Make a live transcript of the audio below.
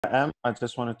I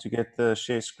just wanted to get the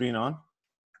share screen on.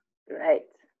 Great.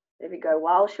 There we go.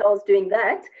 While Charl's doing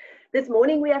that, this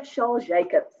morning we have Charl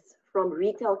Jacobz from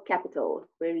Retail Capital,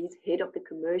 where he's head of the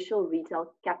Commercial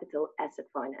Retail Capital Asset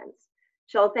Finance.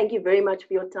 Charl, thank you very much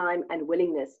for your time and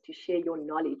willingness to share your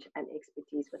knowledge and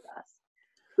expertise with us.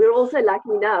 We're also lucky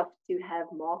enough to have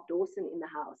Mark Dawson in the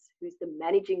house, who's the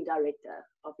Managing Director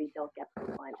of Retail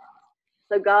Capital Finance.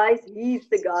 So guys, he's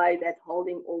the guy that's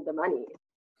holding all the money.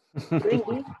 During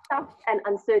these tough and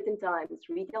uncertain times,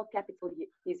 Retail Capital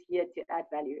is here to add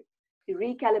value, to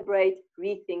recalibrate,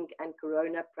 rethink, and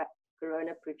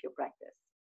corona-proof your practice.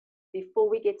 Before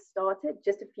we get started,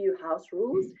 just a few house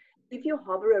rules. If you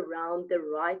hover around the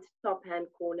right top-hand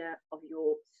corner of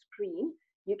your screen,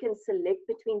 you can select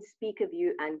between speaker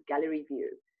view and gallery view.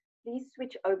 Please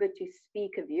switch over to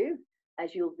speaker view,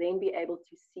 as you'll then be able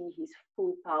to see his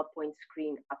full PowerPoint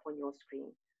screen up on your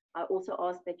screen. I also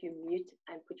ask that you mute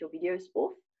and put your videos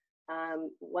off.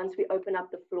 Once we open up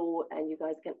the floor and you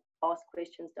guys can ask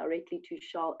questions directly to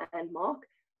Charl and Mark,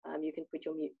 you can put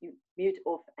your mute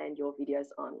off and your videos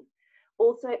on.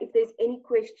 Also, if there's any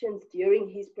questions during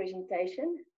his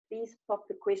presentation, please pop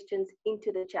the questions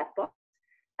into the chat box.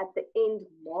 At the end,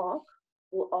 Mark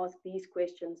will ask these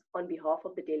questions on behalf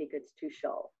of the delegates to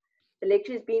Charl. The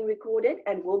lecture is being recorded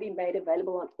and will be made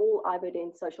available on all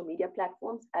Ivodent social media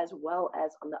platforms, as well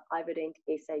as on the Ivodent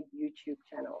SA YouTube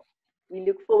channel. We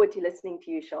look forward to listening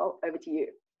to you, Charl. Over to you.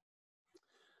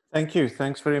 Thank you.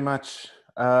 Thanks very much.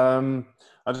 I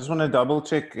just want to double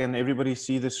check, and everybody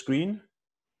see the screen?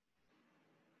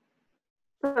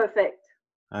 Perfect.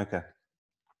 Okay.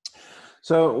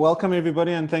 So welcome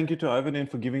everybody, and thank you to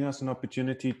Ivodent for giving us an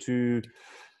opportunity to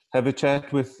have a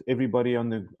chat with everybody on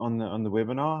the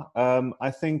webinar.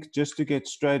 I think just to get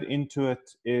straight into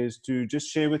it is to just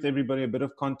share with everybody a bit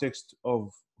of context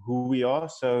of who we are.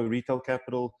 So Retail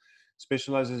Capital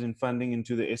specializes in funding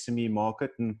into the SME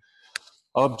market, and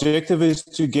our objective is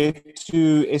to get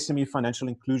to SME financial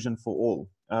inclusion for all.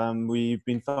 We've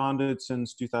been founded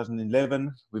since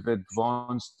 2011. We've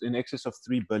advanced in excess of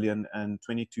 3 billion and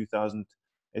 22,000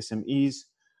 SMEs.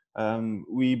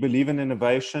 We believe in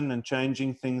innovation and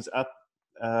changing things up,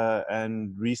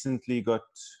 and recently got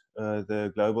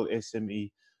the Global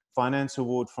SME Finance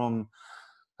Award from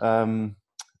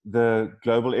the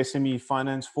Global SME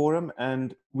Finance Forum,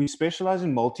 and we specialize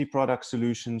in multi-product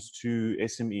solutions to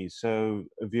SMEs. So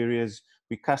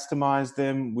we customize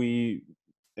them. We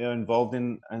are involved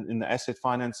in the asset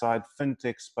finance side,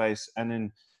 fintech space, and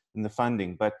in the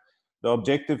funding. But the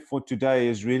objective for today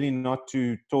is really not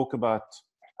to talk about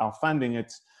our funding,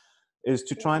 is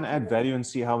to try and add value and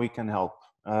see how we can help.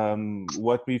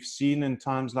 What we've seen in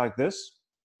times like this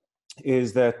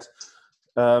is that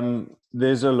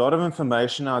there's a lot of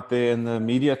information out there, and the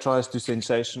media tries to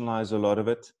sensationalize a lot of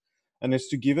it. And it's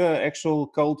to give an actual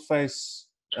cold face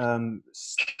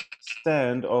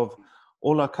stand of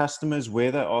all our customers,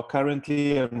 where they are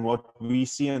currently and what we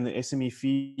see in the SME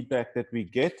feedback that we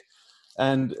get,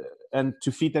 and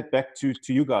to feed that back to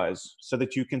you guys, so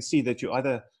that you can see that you're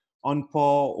either on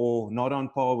par or not on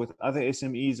par with other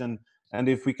SMEs. And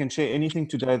if we can share anything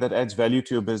today that adds value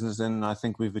to your business, then I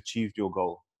think we've achieved your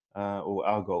goal, or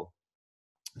our goal.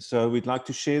 So we'd like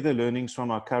to share the learnings from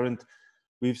our current.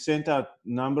 We've sent out a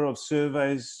number of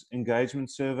surveys, engagement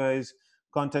surveys,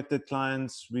 contacted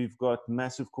clients. We've got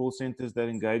massive call centers that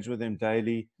engage with them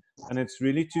daily. And it's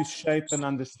really to shape and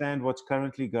understand what's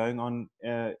currently going on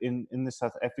in the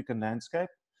South African landscape.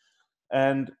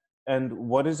 And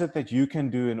what is it that you can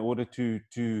do in order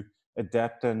to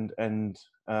adapt and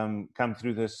come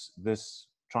through this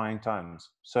trying times.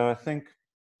 So I think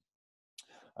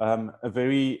a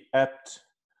very apt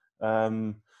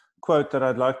quote that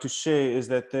I'd like to share is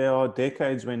that there are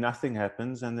decades where nothing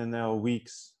happens, and then there are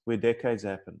weeks where decades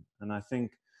happen. And I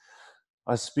think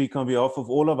I speak on behalf of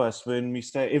all of us when we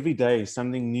say every day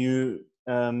something new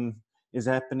is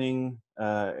happening.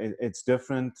 It's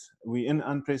different. We're in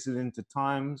unprecedented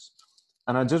times.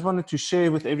 And I just wanted to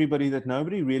share with everybody that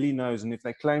nobody really knows. And if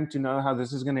they claim to know how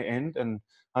this is going to end and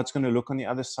how it's going to look on the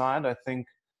other side, I think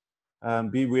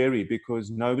be wary,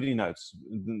 because nobody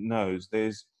knows.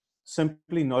 There's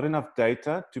simply not enough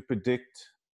data to predict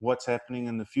what's happening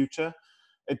in the future.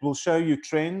 It will show you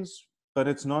trends, but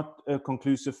it's not a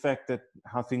conclusive fact that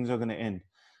how things are going to end.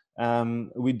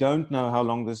 We don't know how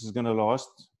long this is going to last.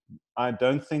 I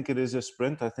don't think it is a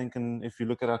sprint. I think if you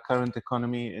look at our current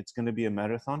economy, it's going to be a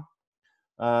marathon.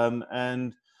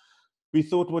 And we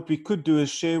thought what we could do is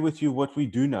share with you what we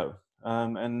do know,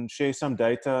 and share some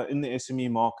data in the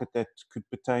SME market that could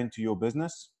pertain to your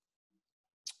business.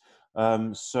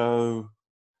 So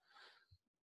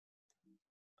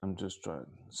I'm just trying.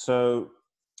 So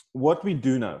what we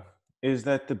do know is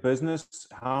that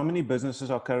how many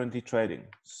businesses are currently trading.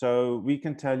 So we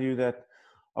can tell you that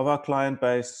of our client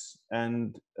base,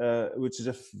 and which is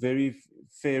a very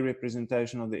fair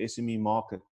representation of the SME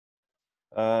market,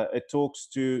 it talks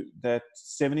to that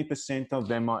 70% of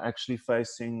them are actually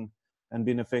facing and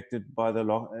been affected by the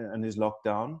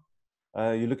lockdown.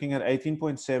 You're looking at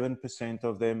 18.7%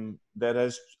 of them that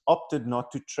has opted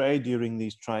not to trade during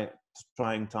these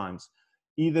trying times,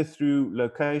 either through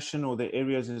location or the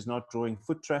areas is not drawing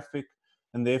foot traffic,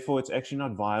 and therefore it's actually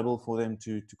not viable for them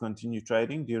to continue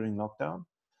trading during lockdown.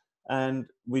 And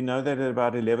we know that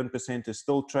about 11% is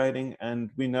still trading,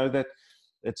 and we know that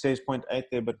it says 0.8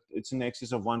 there, but it's in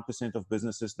excess of 1% of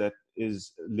businesses that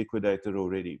is liquidated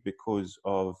already because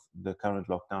of the current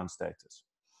lockdown status.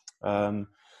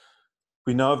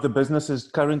 We know of the businesses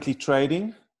currently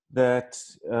trading that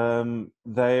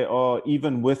they are,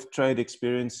 even with trade,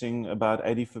 experiencing about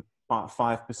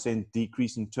 85%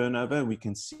 decrease in turnover. We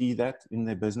can see that in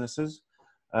their businesses.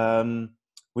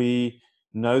 We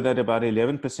know that about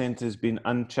 11% has been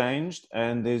unchanged,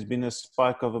 and there's been a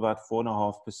spike of about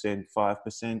 4.5%,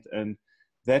 5%, and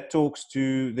that talks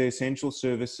to the essential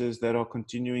services that are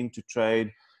continuing to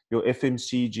trade, your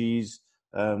FMCGs,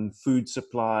 food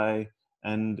supply,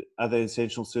 and other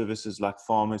essential services like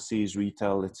pharmacies,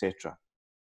 retail, etc.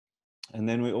 And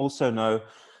then we also know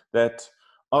that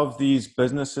of these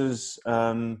businesses,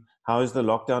 how is the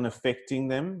lockdown affecting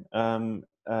them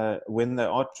when they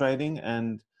are trading?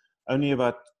 And only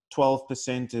about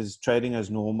 12% is trading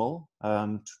as normal.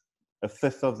 A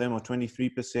fifth of them, or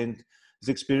 23%, is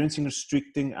experiencing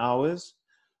restricting hours.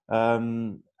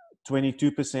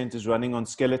 22% is running on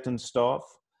skeleton staff.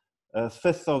 A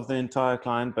fifth of the entire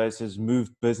client base has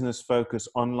moved business focus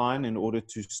online in order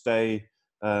to stay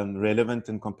relevant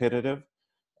and competitive.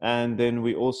 And then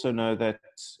we also know that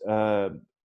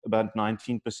about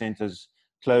 19% has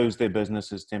closed their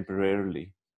businesses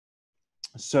temporarily.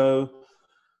 So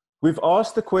we've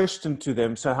asked the question to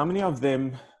them, so how many of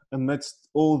them amidst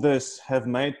all this have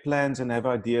made plans and have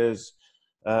ideas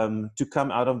to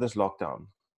come out of this lockdown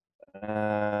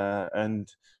and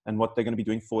what they're going to be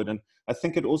doing forward? And I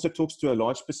think it also talks to a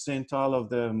large percentile of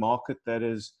the market that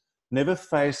has never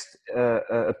faced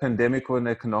a pandemic or an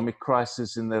economic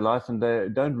crisis in their life, and they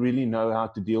don't really know how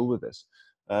to deal with this.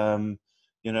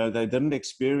 You know, they didn't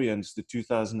experience the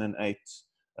 2008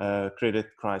 credit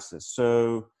crisis.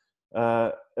 So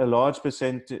a large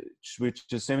percentage, which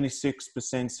is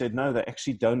 76%, said no, they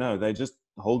actually don't know. They're just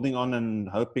holding on and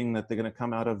hoping that they're going to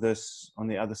come out of this on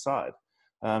the other side.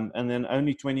 And then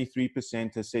only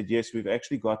 23% has said, yes, we've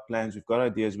actually got plans, we've got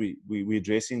ideas, we're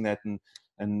addressing that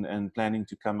and planning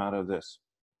to come out of this.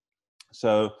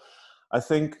 So I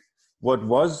think what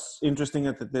was interesting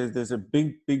is that there's a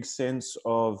big sense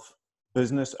of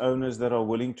business owners that are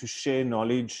willing to share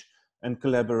knowledge and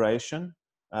collaboration.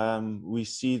 We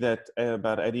see that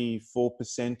about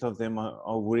 84% of them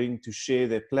are willing to share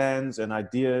their plans and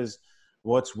ideas,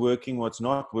 what's working, what's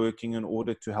not working, in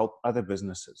order to help other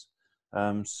businesses.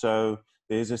 So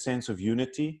there's a sense of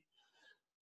unity.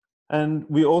 And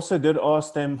we also did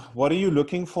ask them, what are you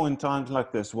looking for in times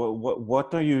like this?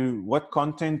 What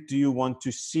content do you want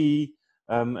to see?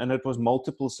 And it was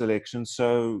multiple selections.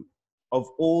 So of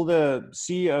all the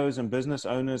CEOs and business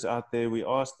owners out there, we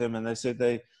asked them, and they said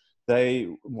they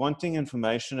wanting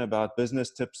information about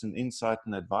business tips and insight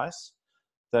and advice.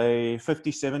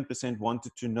 57%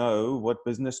 wanted to know what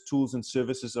business tools and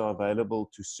services are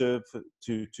available to serve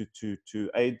to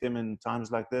aid them in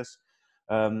times like this.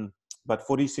 But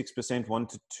 46%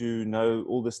 wanted to know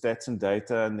all the stats and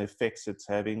data and the effects it's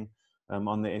having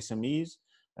on the SMEs.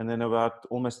 And then about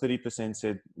almost 30%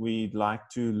 said we'd like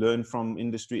to learn from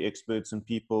industry experts and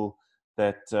people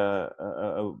that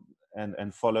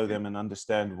and follow them and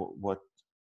understand what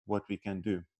we can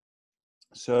do.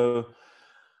 So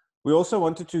we also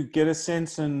wanted to get a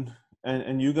sense, and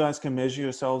you guys can measure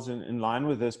yourselves in line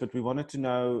with this, but we wanted to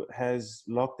know, has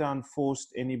lockdown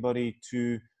forced anybody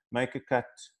to make a cut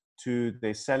to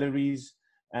their salaries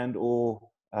and or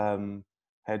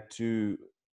had to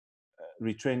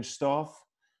retrench staff?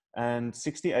 And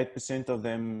 68% of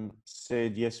them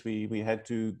said, yes, we had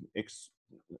to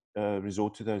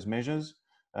resort to those measures.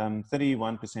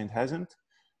 31% hasn't.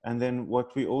 And then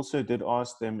what we also did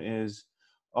ask them is,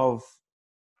 of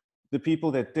the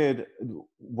people that did,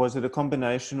 was it a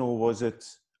combination or was it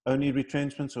only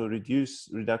retrenchments or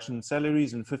reduction in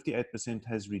salaries? And 58%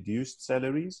 has reduced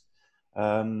salaries.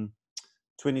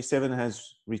 27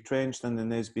 has retrenched, and then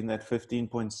there's been that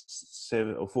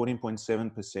 15.7 or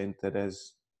 14.7% that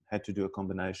has had to do a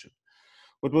combination.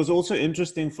 what was also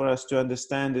interesting for us to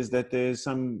understand is that there's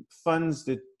some funds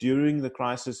that during the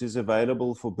crisis is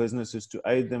available for businesses to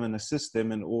aid them and assist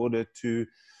them in order to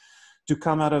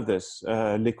come out of this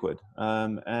liquid.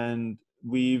 And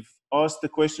we've asked the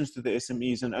questions to the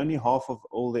SMEs, and only half of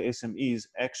all the SMEs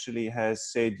actually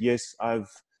has said, yes, I've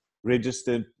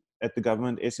registered at the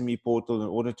government SME portal in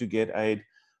order to get aid.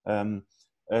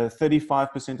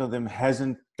 35% of them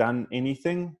hasn't done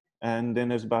anything. And then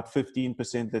there's about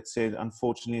 15% that said,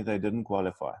 unfortunately, they didn't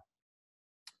qualify.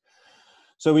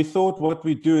 So we thought what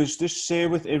we do is just share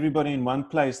with everybody in one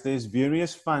place. There's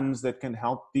various funds that can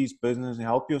help these businesses,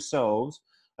 help yourselves,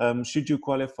 should you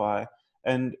qualify,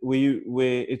 and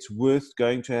where it's worth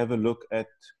going to have a look at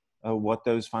what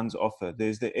those funds offer.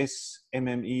 There's the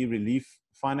SMME Relief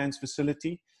Finance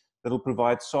Facility that will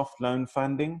provide soft loan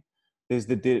funding. There's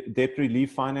the Debt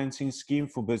Relief Financing Scheme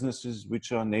for businesses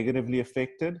which are negatively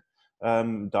affected,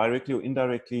 directly or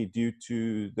indirectly due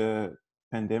to the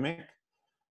pandemic.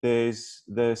 There's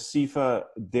the CIFA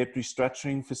Debt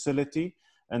Restructuring Facility,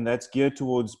 and that's geared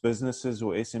towards businesses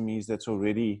or SMEs that's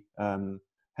already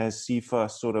has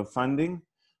CIFA sort of funding.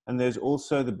 And there's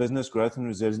also the Business Growth and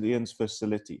Resilience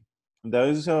Facility. And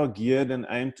those are geared and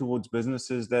aimed towards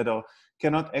businesses that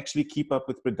cannot actually keep up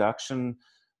with production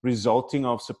resulting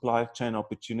of supply chain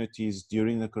opportunities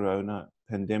during the corona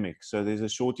pandemic. So there's a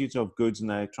shortage of goods and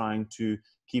they're trying to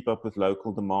keep up with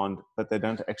local demand, but they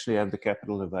don't actually have the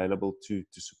capital available to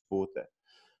support that.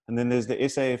 And then there's the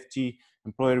SAFT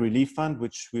Employer Relief Fund,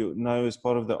 which we know is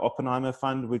part of the Oppenheimer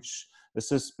Fund, which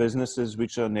assists businesses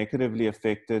which are negatively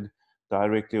affected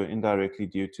directly or indirectly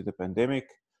due to the pandemic.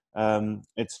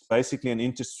 It's basically an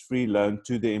interest-free loan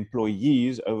to the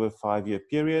employees over a 5-year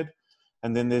period.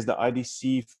 And then there's the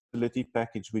IDC facility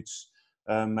package, which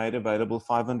made available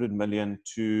 500 million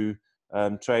to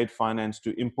trade finance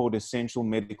to import essential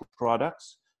medical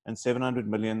products, and 700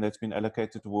 million that's been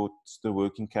allocated towards the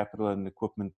working capital and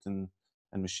equipment and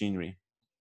machinery,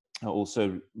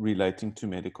 also relating to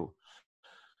medical.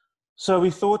 So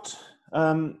we thought,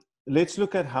 let's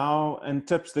look at how and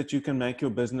tips that you can make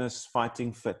your business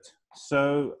fighting fit.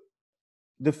 So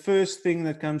the first thing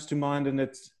that comes to mind, and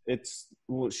it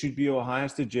should be your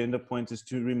highest agenda point, is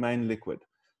to remain liquid.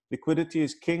 Liquidity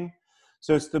is king.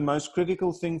 So it's the most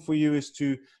critical thing for you is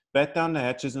to bat down the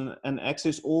hatches and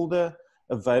access all the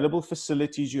available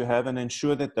facilities you have and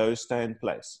ensure that those stay in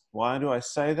place. Why do I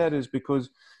say that? Is because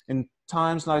in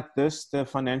times like this, the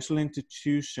financial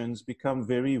institutions become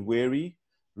very wary,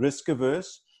 risk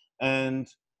averse, and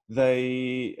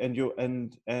your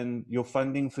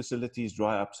funding facilities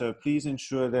dry up. So please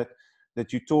ensure that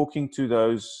you're talking to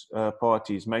those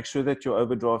parties. Make sure that your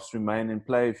overdrafts remain in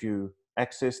play if you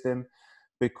access them,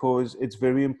 because it's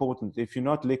very important. If you're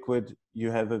not liquid, you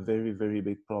have a very, very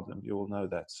big problem. You all know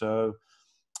that. So,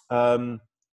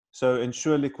 so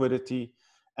ensure liquidity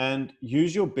and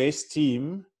use your best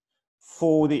team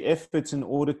for the efforts in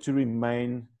order to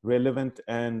remain relevant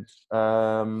and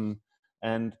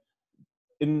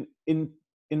in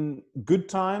good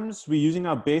times, we're using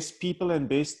our best people and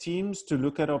best teams to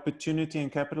look at opportunity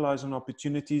and capitalize on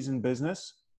opportunities in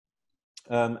business.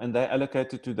 And they're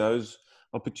allocated to those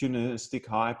opportunistic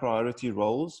high priority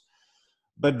roles.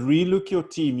 But relook your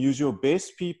team, use your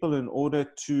best people in order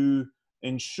to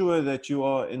ensure that you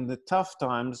are in the tough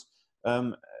times,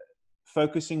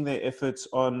 focusing their efforts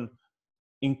on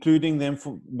including them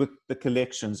with the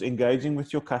collections, engaging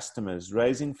with your customers,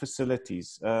 raising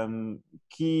facilities,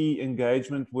 key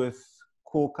engagement with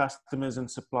core customers and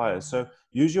suppliers. So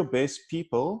use your best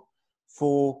people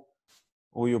or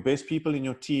your best people in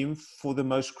your team for the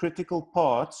most critical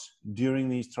parts during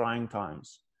these trying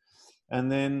times.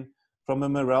 And then from a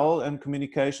morale and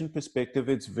communication perspective,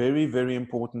 it's very, very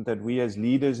important that we as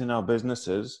leaders in our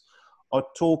businesses are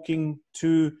talking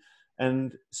to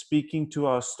and speaking to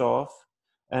our staff.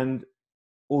 And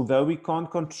although we can't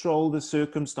control the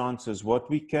circumstances, what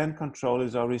we can control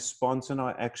is our response and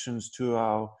our actions to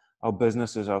our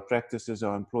businesses, our practices,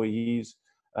 our employees,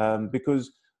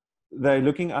 because they're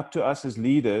looking up to us as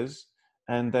leaders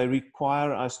and they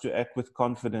require us to act with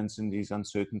confidence in these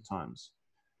uncertain times.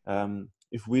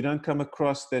 If we don't come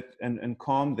across that and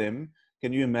calm them,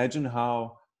 can you imagine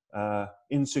how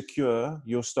insecure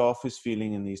your staff is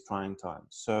feeling in these trying times?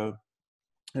 So,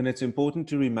 and it's important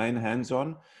to remain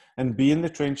hands-on and be in the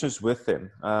trenches with them.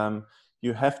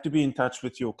 You have to be in touch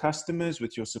with your customers,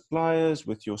 with your suppliers,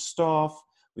 with your staff,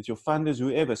 with your funders,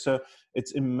 whoever. So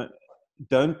it's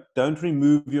don't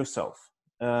remove yourself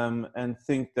and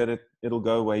think that it'll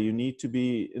go away. You need to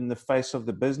be in the face of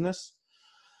the business.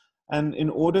 And in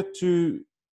order to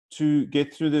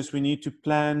get through this, we need to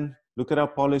plan, look at our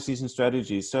policies and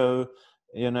strategies. So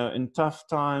you know, in tough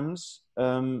times,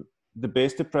 the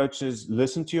best approach is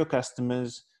listen to your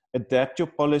customers, adapt your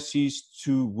policies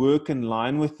to work in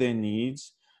line with their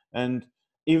needs. And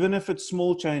even if it's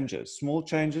small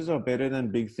changes are better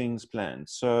than big things planned.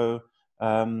 So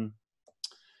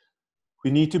we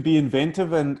need to be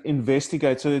inventive and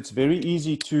investigate. So it's very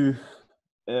easy to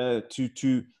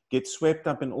get swept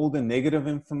up in all the negative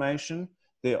information.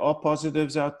 There are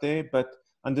positives out there, but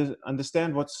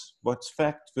understand what's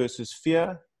fact versus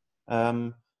fear.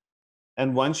 And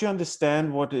once you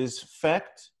understand what is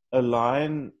fact,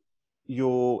 align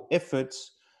your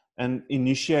efforts and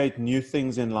initiate new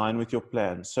things in line with your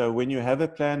plan. So when you have a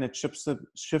plan, it shifts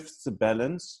the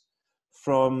balance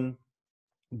from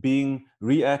being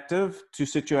reactive to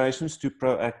situations to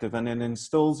proactive, and it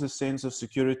instills a sense of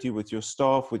security with your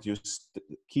staff, with your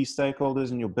key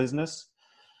stakeholders in your business.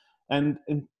 And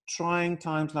in trying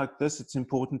times like this, it's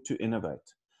important to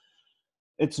innovate.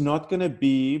 It's not going to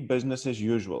be business as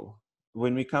usual.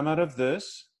 When we come out of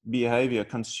this, behavior,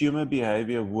 consumer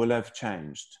behavior will have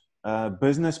changed.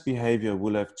 Business behavior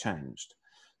will have changed.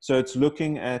 So it's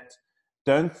looking at,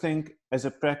 don't think as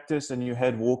a practice and you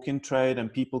had walk-in trade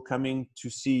and people coming to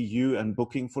see you and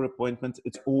booking for appointments,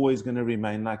 it's always going to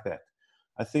remain like that.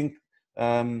 I think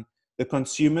the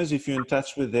consumers, if you're in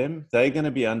touch with them, they're going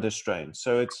to be under strain.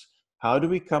 So it's, how do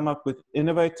we come up with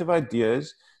innovative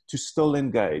ideas to still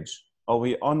engage? Are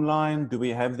we online? Do we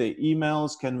have their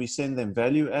emails? Can we send them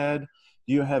value add?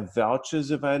 Do you have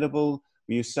vouchers available?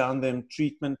 Will you send them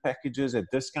treatment packages at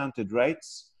discounted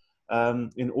rates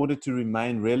in order to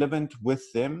remain relevant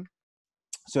with them?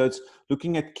 So it's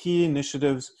looking at key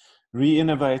initiatives,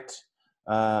 re-innovate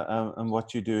and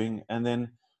what you're doing, and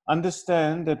then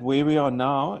understand that where we are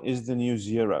now is the new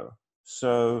zero.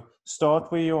 So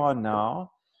start where you are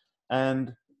now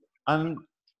and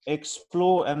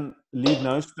explore and leave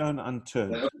no stone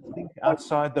unturned. Think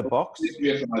outside the box.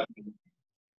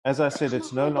 As I said,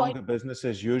 it's no longer business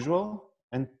as usual,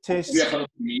 and test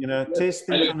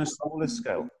things on a smaller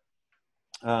scale.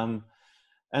 And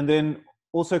then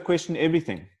also question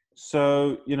everything.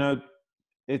 So, you know,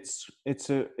 it's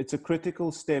a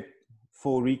critical step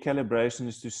for recalibration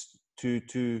is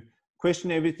to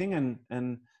question everything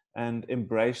and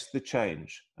embrace the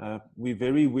change. We're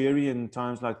very wary in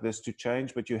times like this to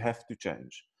change, but you have to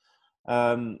change.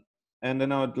 And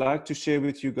then I would like to share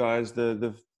with you guys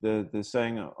the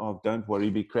saying of "Don't worry,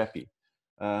 be crappy."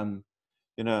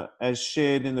 You know, as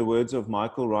shared in the words of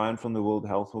Michael Ryan from the World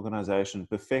Health Organization,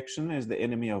 perfection is the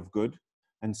enemy of good,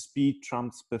 and speed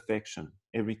trumps perfection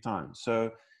every time. So,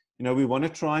 you know, we want to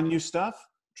try new stuff.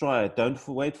 Try it. Don't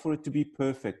wait for it to be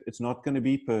perfect. It's not going to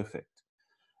be perfect.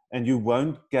 And you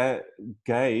won't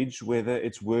gauge whether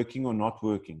it's working or not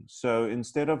working. So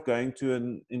instead of going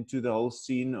into the whole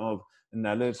scene of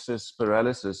analysis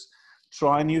paralysis,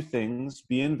 try new things,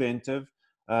 be inventive,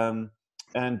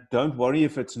 and don't worry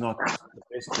if it's not the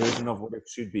best version of what it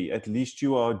should be. At least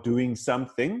you are doing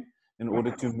something in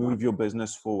order to move your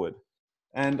business forward.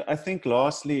 And I think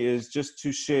lastly is just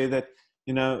to share that,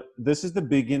 you know, this is the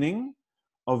beginning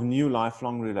of new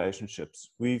lifelong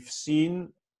relationships. We've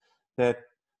seen that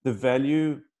the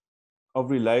value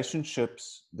of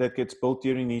relationships that gets built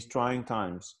during these trying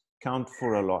times count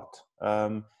for a lot.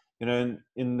 You know,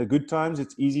 in the good times,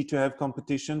 it's easy to have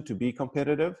competition, to be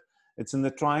competitive. It's in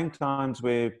the trying times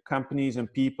where companies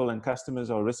and people and customers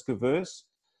are risk averse.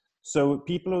 So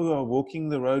people who are walking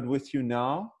the road with you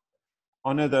now,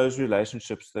 honor those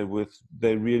relationships.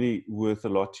 They're really worth a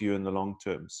lot to you in the long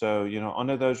term. So, you know,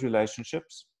 honor those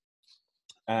relationships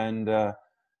and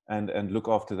look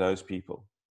after those people.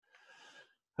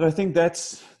 And I think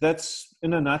that's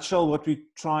in a nutshell what we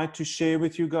try to share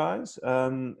with you guys.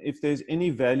 If there's any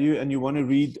value and you want to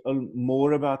read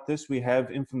more about this, we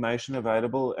have information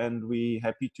available, and we're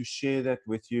happy to share that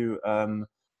with you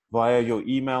via your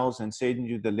emails and send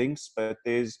you the links. But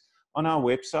there's on our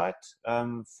website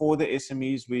for the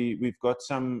SMEs, we've got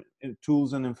some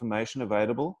tools and information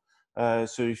available.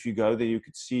 So if you go there, you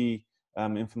could see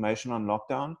information on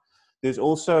lockdown. There's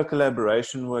also a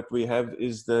collaboration. What we have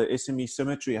is the SME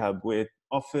Symmetry Hub, where it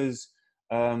offers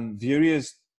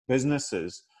various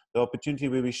businesses the opportunity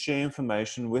where we share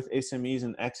information with SMEs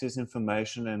and access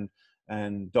information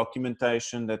and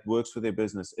documentation that works for their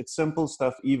business. It's simple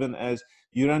stuff, even as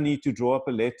you don't need to draw up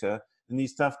a letter in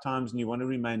these tough times and you want to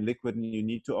remain liquid and you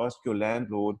need to ask your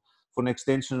landlord for an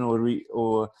extension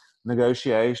or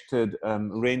negotiated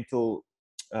rental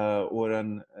or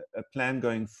a plan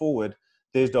going forward.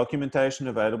 There's documentation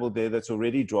available there that's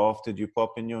already drafted. You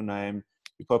pop in your name,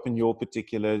 you pop in your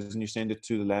particulars, and you send it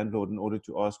to the landlord in order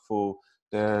to ask for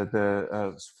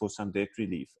for some debt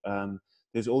relief.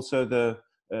 There's also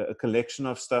a collection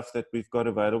of stuff that we've got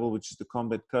available, which is the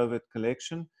Combat COVID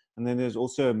collection. And then there's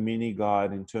also a mini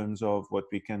guide in terms of what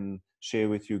we can share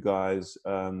with you guys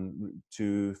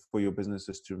for your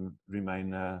businesses to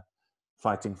remain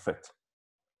fighting fit.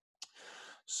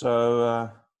 So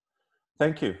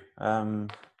thank you.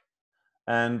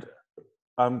 And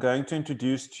I'm going to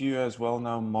introduce to you as well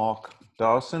now Mark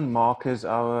Dawson. Mark is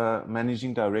our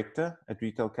Managing Director at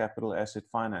Retail Capital Asset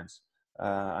Finance.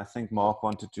 I think Mark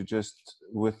wanted to just,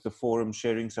 with the forum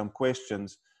sharing some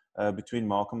questions, between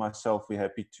Mark and myself, we're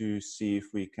happy to see if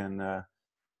we can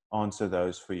answer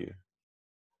those for you.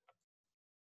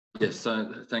 Yes,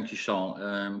 so thank you,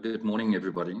 Charl. Good morning,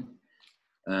 everybody.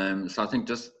 So I think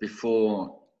just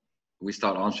before we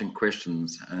start answering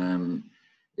questions,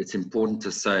 it's important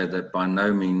to say that by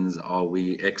no means are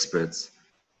we experts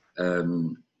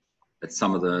at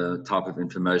some of the type of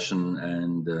information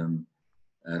and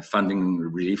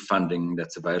relief funding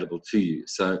that's available to you.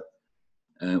 So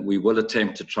we will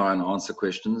attempt to try and answer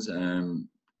questions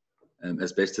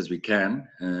as best as we can,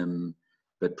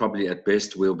 but probably at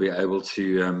best we'll be able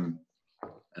to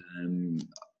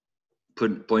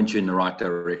point you in the right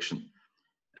direction,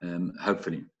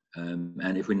 hopefully.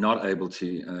 And if we're not able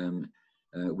to,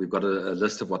 we've got a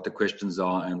list of what the questions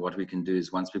are, and what we can do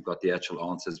is once we've got the actual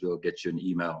answers, we'll get you an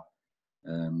email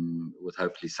with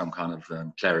hopefully some kind of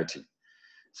clarity.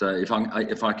 So if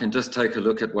I can just take a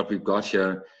look at what we've got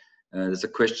here, there's a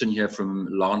question here from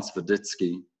Lance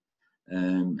Vaditsky,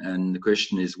 and the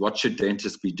question is, what should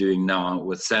dentists be doing now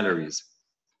with salaries?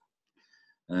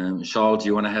 Charl, do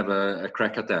you want to have a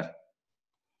crack at that?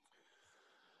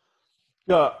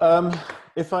 Yeah,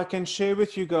 if I can share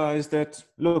with you guys that,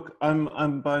 look,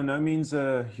 I'm by no means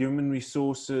a human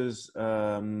resources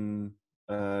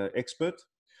expert,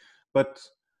 but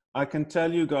I can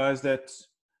tell you guys that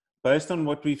based on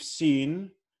what we've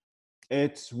seen,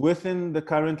 it's within the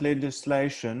current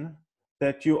legislation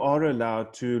that you are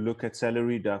allowed to look at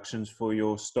salary reductions for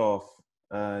your staff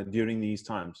during these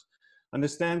times.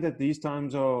 Understand that these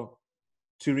times are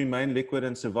to remain liquid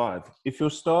and survive. If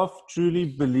your staff truly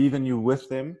believe and you're with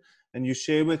them and you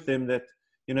share with them that,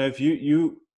 you know, if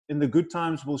you in the good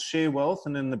times will share wealth,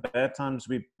 and in the bad times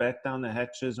we bat down the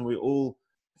hatches and we're all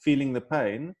feeling the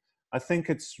pain, I think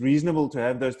it's reasonable to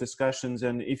have those discussions.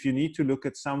 And if you need to look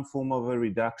at some form of a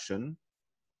reduction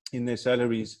in their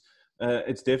salaries,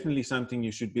 it's definitely something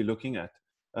you should be looking at.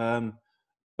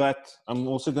 But I'm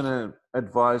also going to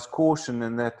advise caution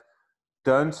in that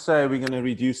don't say we're going to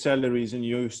reduce salaries and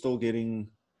you're still getting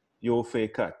your fair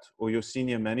cut, or your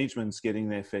senior management's getting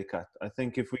their fair cut. I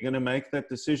think if we're going to make that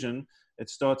decision,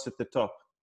 it starts at the top,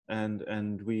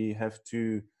 and we have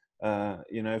to,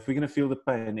 you know, if we're going to feel the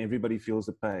pain, everybody feels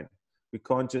the pain. We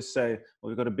can't just say, well,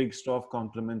 we've got a big staff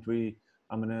complement,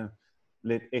 I'm going to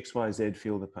let X, Y, Z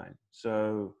feel the pain.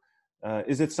 So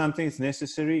is it something that's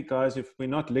necessary? Guys, if we're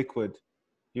not liquid,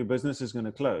 your business is going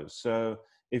to close. So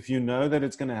if you know that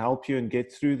it's going to help you and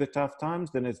get through the tough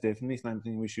times, then it's definitely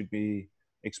something we should be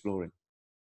exploring.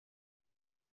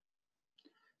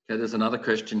 Okay, there's another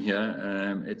question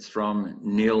here. It's from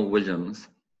Neil Williams.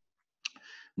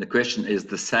 The question is,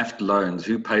 the SAFT loans,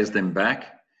 who pays them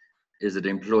back? Is it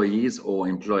employees or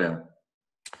employer?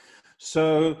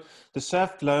 So the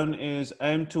SAFT loan is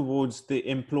aimed towards the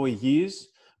employees,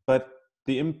 but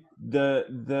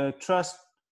the trust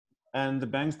and the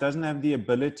banks doesn't have the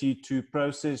ability to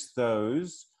process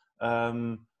those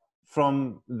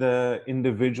from the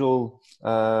individual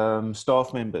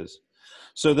staff members.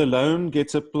 So the loan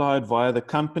gets applied via the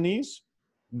companies.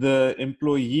 The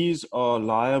employees are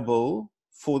liable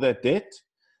for that debt,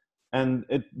 and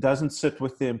it doesn't sit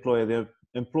with the employer. The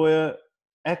employer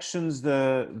actions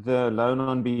the loan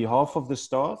on behalf of the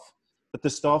staff, but the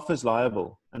staff is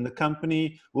liable, and the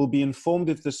company will be informed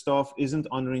if the staff isn't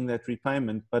honoring that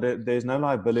repayment, but there's no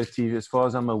liability, as far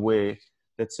as I'm aware,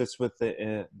 that sits with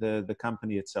the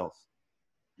company itself.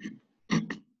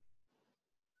 Okay,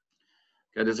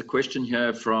 there's a question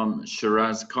here from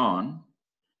Shiraz Khan.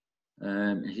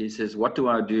 He says, what do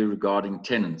I do regarding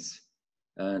tenants?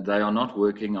 They are not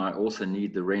working, I also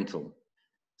need the rental.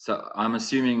 So I'm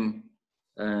assuming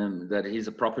that he's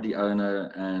a property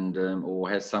owner and or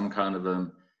has some kind of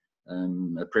a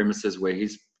premises where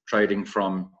he's trading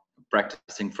from,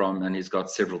 practicing from, and he's got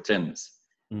several tenants.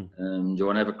 Do you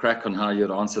want to have a crack on how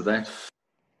you'd answer that?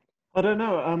 I don't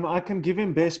know. I can give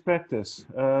him best practice.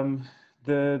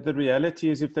 The reality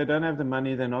is, if they don't have the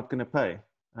money, they're not going to pay.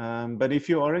 But if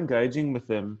you are engaging with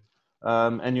them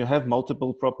and you have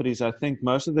multiple properties, I think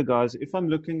most of the guys, if I'm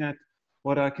looking at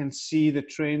what I can see the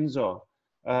trends are,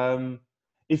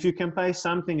 if you can pay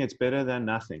something, it's better than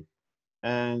nothing.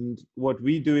 And what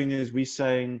we're doing is we're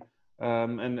saying,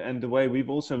 And the way we've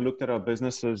also looked at our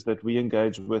businesses that we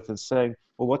engage with and saying,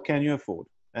 well, what can you afford?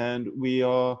 And we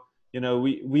are,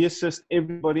 we assist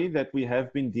everybody that we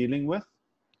have been dealing with.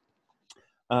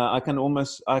 I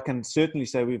can certainly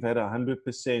say we've had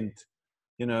 100%,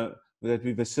 that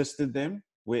we've assisted them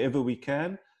wherever we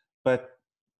can, but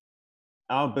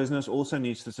our business also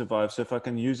needs to survive. So if I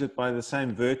can use it by the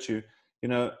same virtue,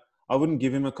 I wouldn't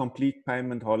give him a complete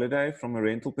payment holiday from a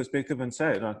rental perspective and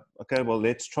say, okay, well,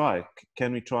 let's try.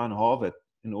 Can we try and halve it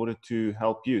in order to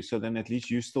help you? So then at least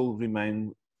you still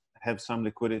have some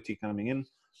liquidity coming in.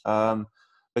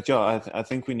 But yeah, I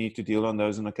think we need to deal on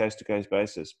those on a case-to-case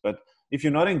basis. But if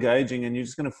you're not engaging and you're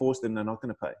just going to force them, they're not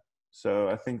going to pay. So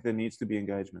I think there needs to be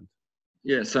engagement.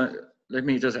 Yeah, so let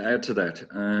me just add to that.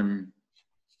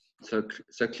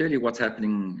 So clearly what's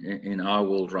happening in our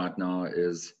world right now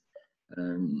is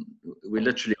we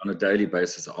literally on a daily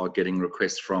basis are getting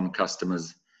requests from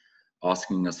customers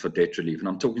asking us for debt relief. And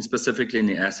I'm talking specifically in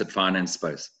the asset finance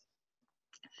space.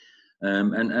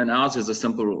 And ours is a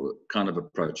simple kind of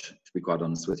approach, to be quite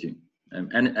honest with you.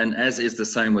 And as is the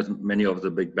same with many of the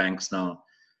big banks now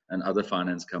and other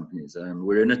finance companies.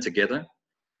 We're in it together.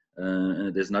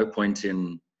 There's no point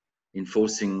in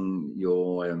enforcing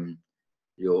your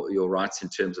rights in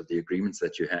terms of the agreements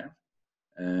that you have.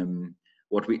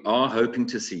 What we are hoping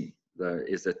to see, though,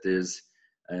 is that there's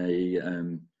a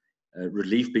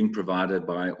relief being provided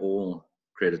by all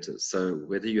creditors. So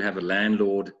whether you have a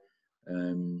landlord,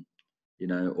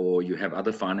 or you have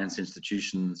other finance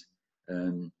institutions,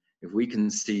 if we can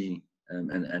see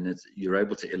and you're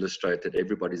able to illustrate that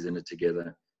everybody's in it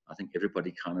together, I think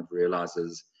everybody kind of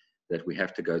realizes that we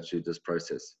have to go through this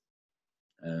process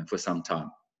for some time.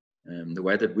 The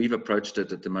way that we've approached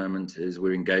it at the moment is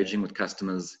we're engaging with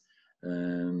customers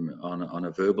on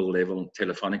a verbal level,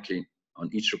 telephonically on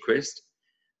each request.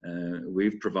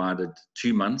 We've provided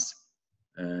 2 months.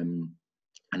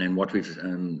 And then what we've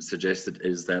suggested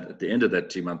is that at the end of that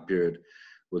 2-month period,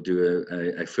 we'll do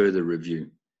a further review.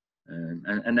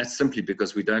 And that's simply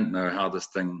because we don't know how this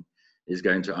thing is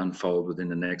going to unfold within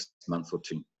the next month or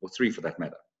 2 or 3 for that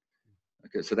matter.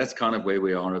 Okay, so that's kind of where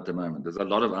we are at the moment. There's a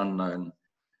lot of unknown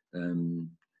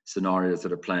scenarios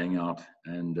that are playing out,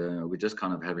 and we're just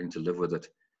kind of having to live with it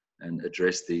and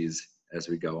address these as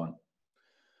we go on.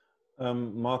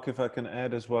 Mark, if I can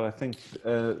add as well, I think,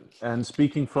 and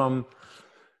speaking from,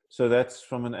 so that's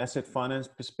from an asset finance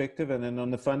perspective. And then on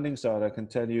the funding side, I can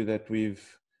tell you that we've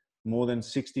more than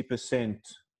 60%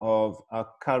 of our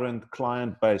current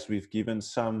client base, we've given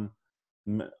some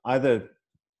either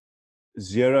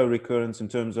zero recurrence in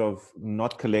terms of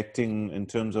not collecting in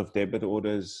terms of debit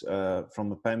orders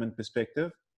from a payment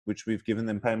perspective, which we've given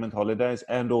them payment holidays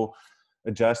and or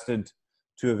adjusted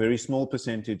to a very small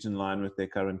percentage in line with their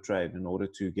current trade in order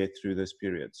to get through this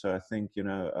period. So I think,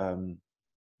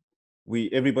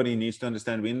 everybody needs to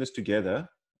understand we're in this together,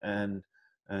 and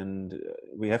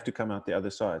we have to come out the other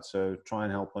side. So try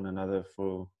and help one another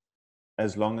for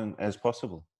as long as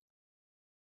possible.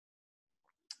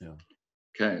 Yeah.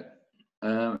 Okay.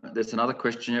 There's another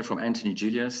question here from Anthony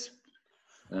Julius.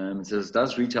 It says,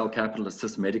 does Retail Capital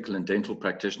assist medical and dental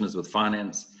practitioners with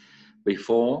finance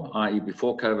before, i.e.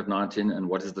 before COVID-19, and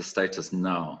what is the status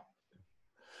now?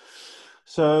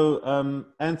 So,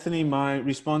 Anthony, my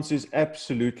response is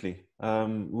absolutely.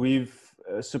 We've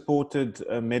supported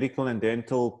medical and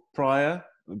dental prior,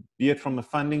 be it from a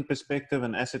funding perspective,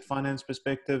 an asset finance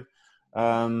perspective,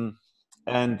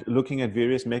 and looking at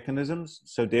various mechanisms.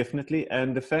 So definitely.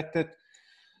 And the fact that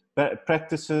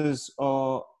practices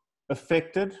are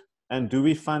affected, and do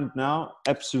we fund now?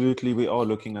 Absolutely, we are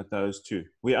looking at those too.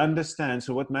 We understand.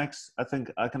 So what makes, I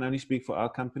think I can only speak for our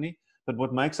company, but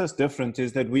what makes us different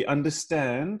is that we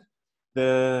understand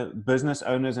the business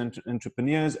owners and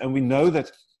entrepreneurs, and we know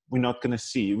that we're not going to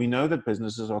see. We know that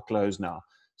businesses are closed now.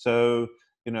 So,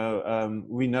 we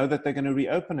know that they're going to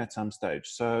reopen at some stage.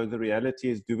 So the reality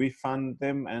is, do we fund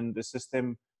them and assist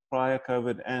them prior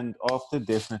COVID and after?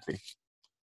 Definitely.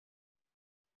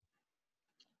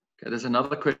 Okay, there's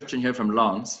another question here from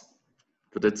Lance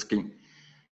Poditsky.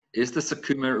 Is the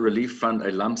Sakuma Relief Fund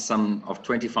a lump sum of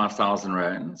 25,000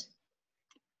 rands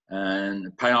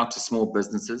and pay out to small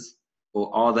businesses,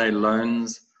 or are they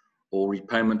loans or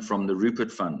repayment from the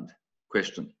Rupert Fund?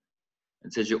 Question.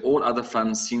 It says your all other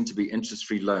funds seem to be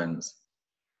interest-free loans.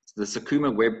 So the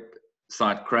Sakuma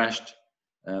website crashed.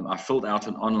 I filled out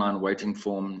an online waiting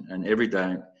form, and every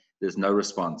day there's no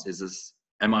response.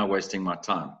 Am I wasting my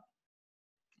time?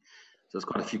 So there's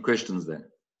quite a few questions there.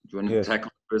 Do you want to tackle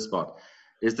the first part?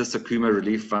 Is the Sakuma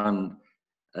Relief Fund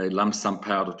a lump sum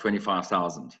payout of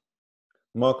 25,000?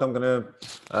 Mark,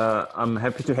 I'm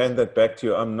happy to hand that back to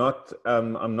you. I'm not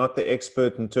the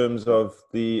expert in terms of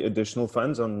the additional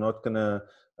funds. I'm not gonna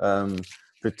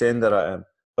pretend that I am,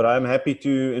 but I'm happy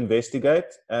to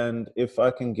investigate. And if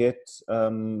I can get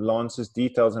Lance's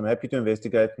details, I'm happy to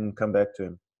investigate and come back to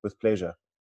him with pleasure.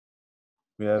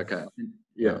 We have, okay.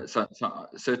 Yeah. So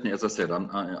certainly, as I said,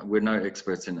 we're no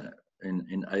experts in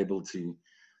able to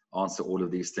answer all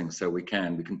of these things. So we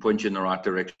can point you in the right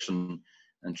direction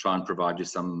and try and provide you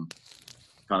some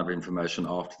kind of information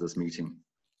after this meeting.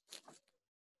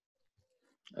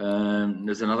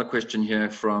 There's another question here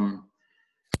from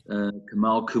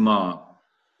Kamal Kumar.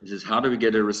 He says, how do we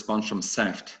get a response from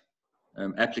SAFT?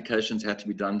 Applications had to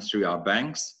be done through our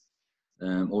banks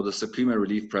or the Sakuma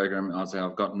Relief Program.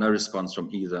 I've got no response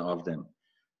from either of them.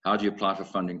 How do you apply for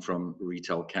funding from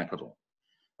retail capital?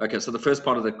 Okay, so the first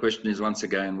part of the question is, once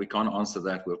again, we can't answer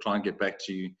that. We'll try and get back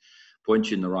to you, point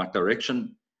you in the right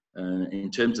direction. In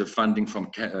terms of funding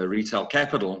from retail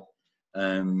capital,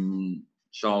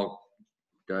 Charl,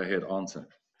 go ahead, answer.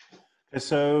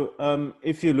 So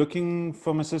if you're looking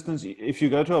for assistance, if you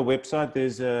go to our website,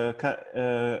 there's a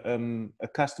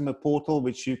customer portal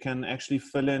which you can actually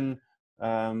fill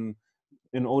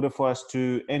in order for us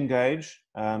to engage.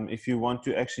 If you want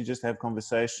to actually just have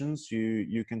conversations,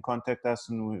 you can contact us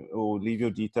or leave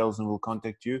your details and we'll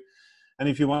contact you. And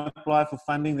if you want to apply for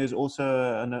funding, there's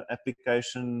also an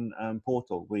application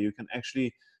portal where you can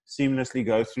actually seamlessly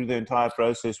go through the entire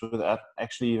process without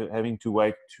actually having to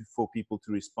wait for people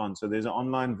to respond. So there's an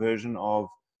online version of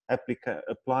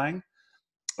applying.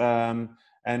 And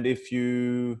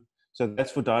so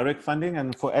that's for direct funding.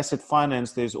 And for asset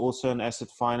finance, there's also an asset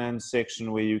finance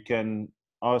section where you can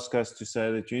ask us to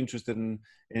say that you're interested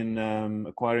in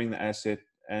acquiring the asset,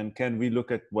 and can we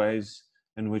look at ways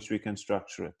in which we can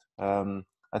structure it.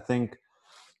 I think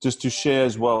just to share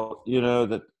as well,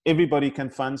 that everybody can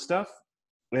fund stuff.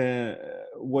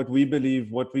 What we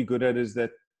believe, what we're good at is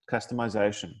that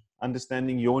customization,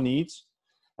 understanding your needs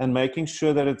and making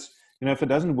sure that it's, if it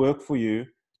doesn't work for you,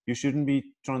 you shouldn't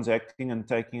be transacting and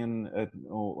taking in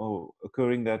or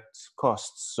occurring that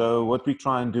costs. So what we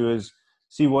try and do is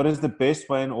see what is the best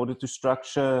way in order to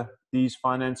structure these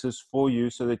finances for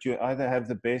you so that you either have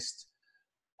the best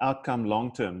outcome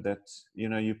long term, that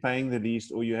you're paying the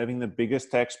least or you're having the biggest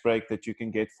tax break that you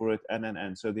can get for it,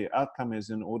 and so the outcome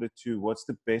is in order to what's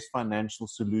the best financial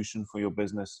solution for your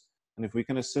business. And if we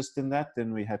can assist in that,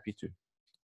 then we're happy to.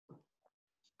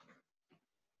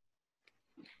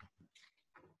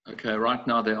 Okay, right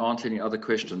now there aren't any other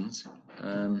questions.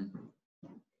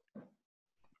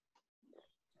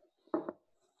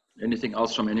 Anything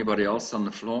else from anybody else on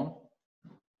the floor?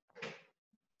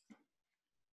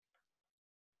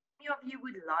 If you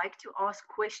would like to ask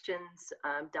questions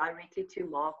directly to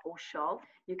Mark or Charl,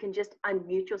 you can just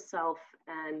unmute yourself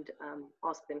and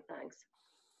ask them. Thanks.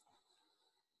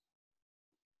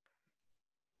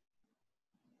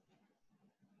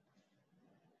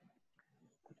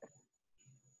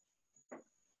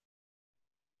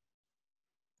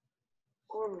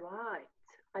 All right.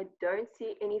 I don't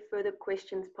see any further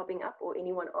questions popping up or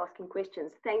anyone asking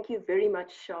questions. Thank you very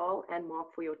much, Charl and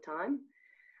Mark, for your time.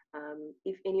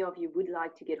 If any of you would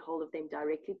like to get hold of them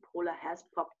directly, Paula has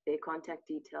popped their contact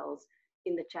details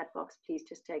in the chat box. Please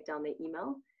just take down their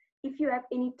email. If you have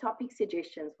any topic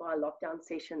suggestions for our lockdown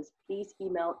sessions, please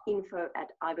email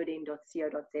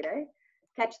info@ivodent.co.za.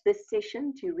 Catch this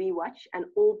session to rewatch and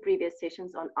all previous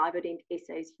sessions on Ivodent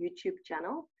SA's YouTube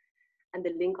channel and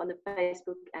the link on the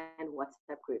Facebook and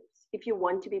WhatsApp groups. If you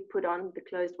want to be put on the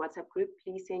closed WhatsApp group,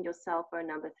 please send your cell phone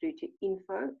number through to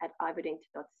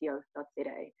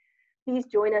info@ivodent.co.za. Please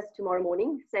join us tomorrow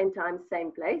morning, same time,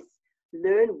 same place.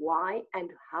 Learn why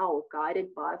and how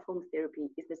guided biofilm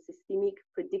therapy is a systemic,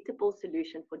 predictable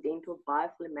solution for dental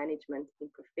biofilm management in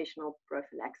professional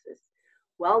prophylaxis.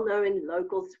 Well-known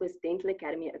local Swiss Dental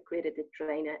Academy accredited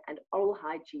trainer and oral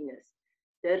hygienist,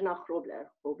 Dirna Grobler,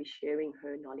 will be sharing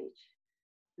her knowledge.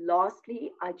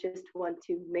 Lastly, I just want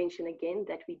to mention again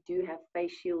that we do have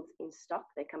face shields in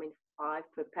stock. They come in 5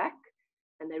 per pack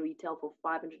and they retail for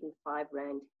 505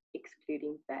 Rand,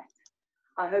 excluding VAT.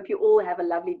 I hope you all have a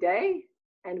lovely day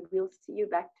and we'll see you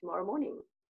back tomorrow morning.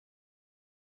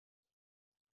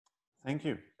 Thank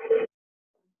you.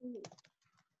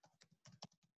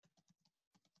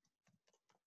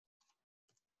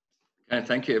 Okay,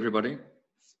 thank you, everybody.